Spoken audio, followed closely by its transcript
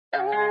Why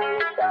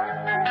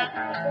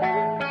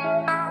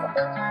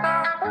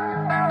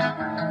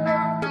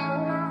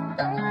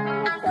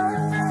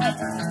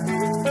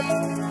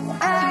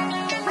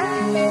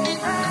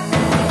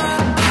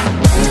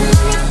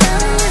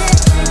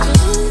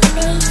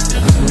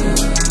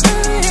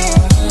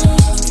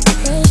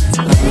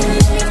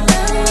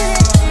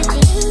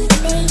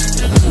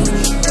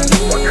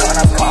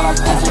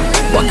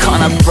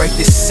can't I break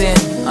this sin?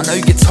 I know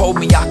you told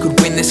me I could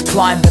win this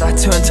climb, but I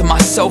turn to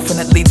myself and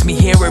it leads me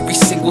here every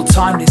single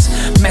time. This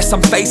mess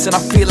I'm facing, I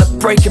feel it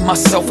breaking my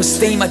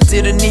self-esteem. I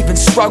didn't even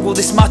struggle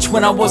this much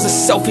when I was a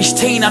selfish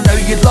teen. I know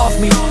you love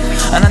me,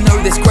 and I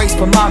know there's grace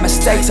for my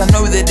mistakes. I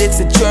know that it's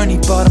a journey,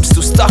 but I'm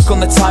still stuck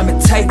on the time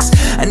it takes.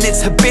 And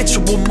it's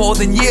habitual, more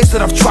than years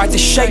that I've tried to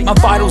shake. My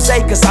vitals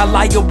ache as I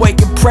lie awake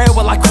in prayer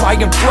while I cry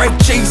and break.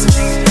 Jesus,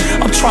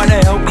 I'm trying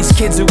to help these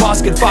kids who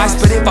ask advice,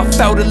 but if I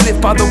fail to live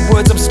by the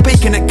words I'm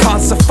speaking, it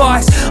can't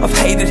suffice. I've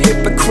hated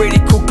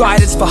hypocritical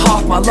guidance for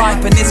half my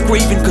life, and it's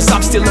grieving cause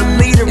I'm still a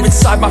leader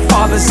inside my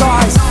Father's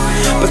eyes.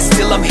 But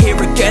still I'm here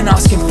again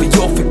asking for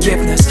your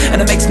forgiveness,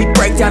 and it makes me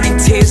break down in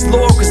tears,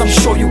 Lord, cause I'm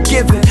sure you'll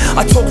give it.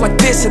 I talk like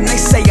this and they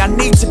say I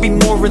need to be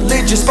more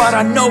religious, but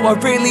I know I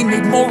really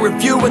need more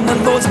of you, and the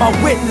Lord's my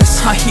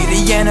witness. I hear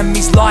the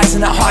enemy's lies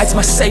and it hides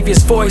my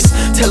Saviour's voice,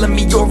 telling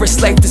me you're a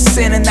slave to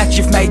sin and that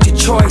you've made your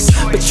choice.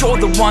 But you're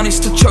the one who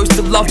still chose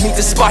to love me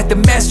despite the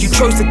mess. You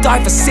chose to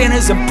die for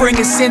sinners and bring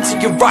us into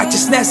your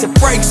righteousness. It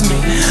breaks me,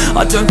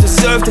 I don't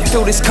deserve to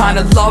feel this kind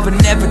of love, and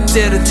never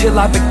did until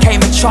I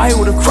became a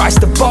child of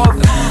Christ above.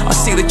 I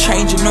see the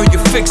change, I know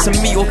you're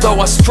fixing me although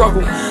I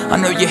struggle. I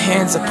know your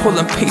hands are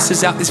pulling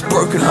pieces out this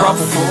broken rubble. I'm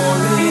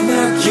falling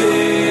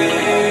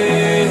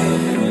again,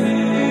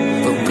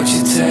 but would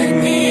you take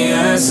me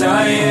as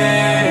I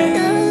am?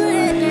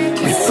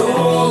 With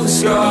all the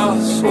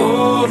scars,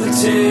 all the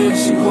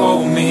tears, you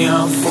hold me.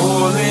 I'm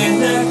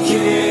falling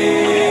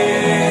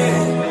again,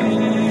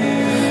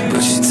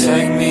 but you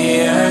take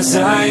me as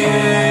I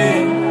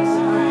am.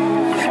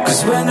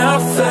 Cause when I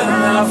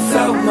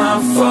felt my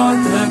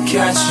Father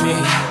catch me.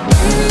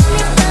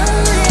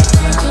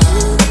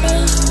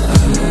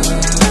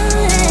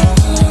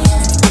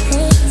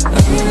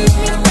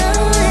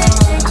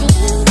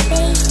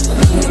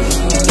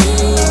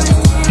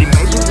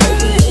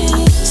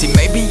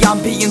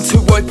 I'm being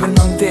too open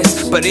on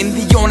this, but in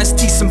the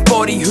honesty,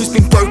 somebody who's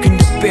been broken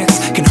to bits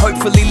can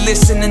hopefully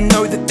listen and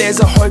know that there's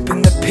a hope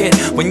in the pit.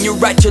 When you're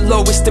at your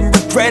lowest and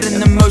regret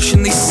and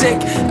emotionally sick,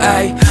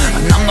 ayy.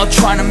 And I'm not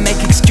trying to make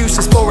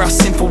excuses for our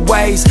sinful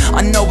ways.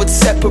 I know it's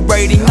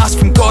separating us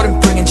from God and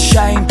bringing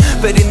shame,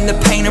 but in the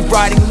pain of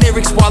writing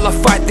lyrics while I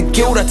fight the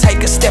guilt, I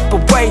take a step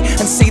away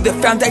and see the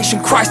foundation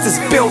Christ has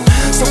built.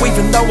 So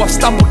even though I've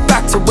stumbled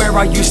back to where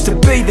I used to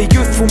be, the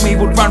youthful me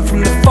would run from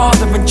the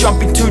Father and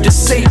jump into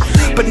deceit.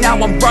 But now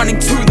I'm running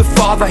to the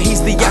Father,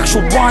 He's the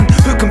actual one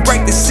who can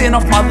break the sin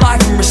off my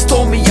life and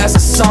restore me as a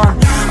son.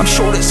 I'm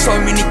sure that so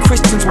many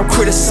Christians will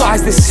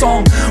criticize this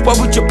song. Why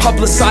would you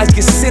publicize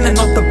your sin and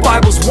not the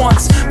Bible's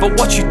once? But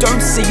what you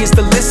don't see is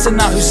the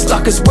listener who's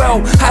stuck as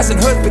well,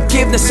 hasn't heard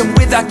forgiveness, and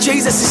without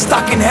Jesus is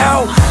stuck in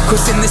hell.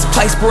 Cause in this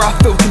place where I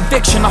feel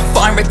conviction, I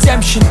find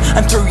redemption,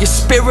 and through your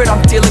spirit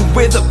I'm dealing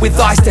with it with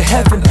eyes to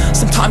heaven.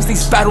 Sometimes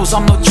these battles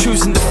I'm not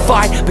choosing to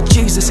fight, but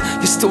Jesus,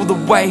 you're still the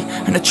way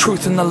and the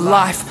truth and the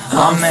life.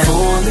 Amen. I'm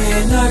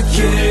falling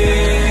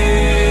again,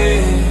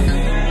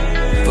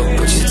 but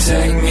would you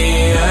take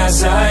me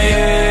as I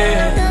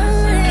am?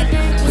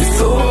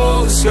 With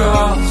all the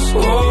scars,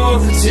 all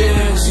the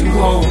tears, you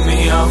hold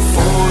me. I'm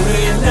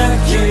falling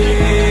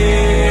again,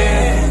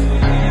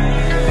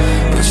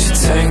 but you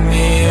take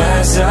me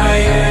as I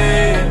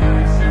am.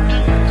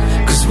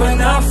 Cause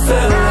when I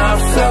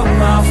felt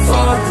my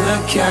Father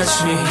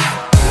catch me.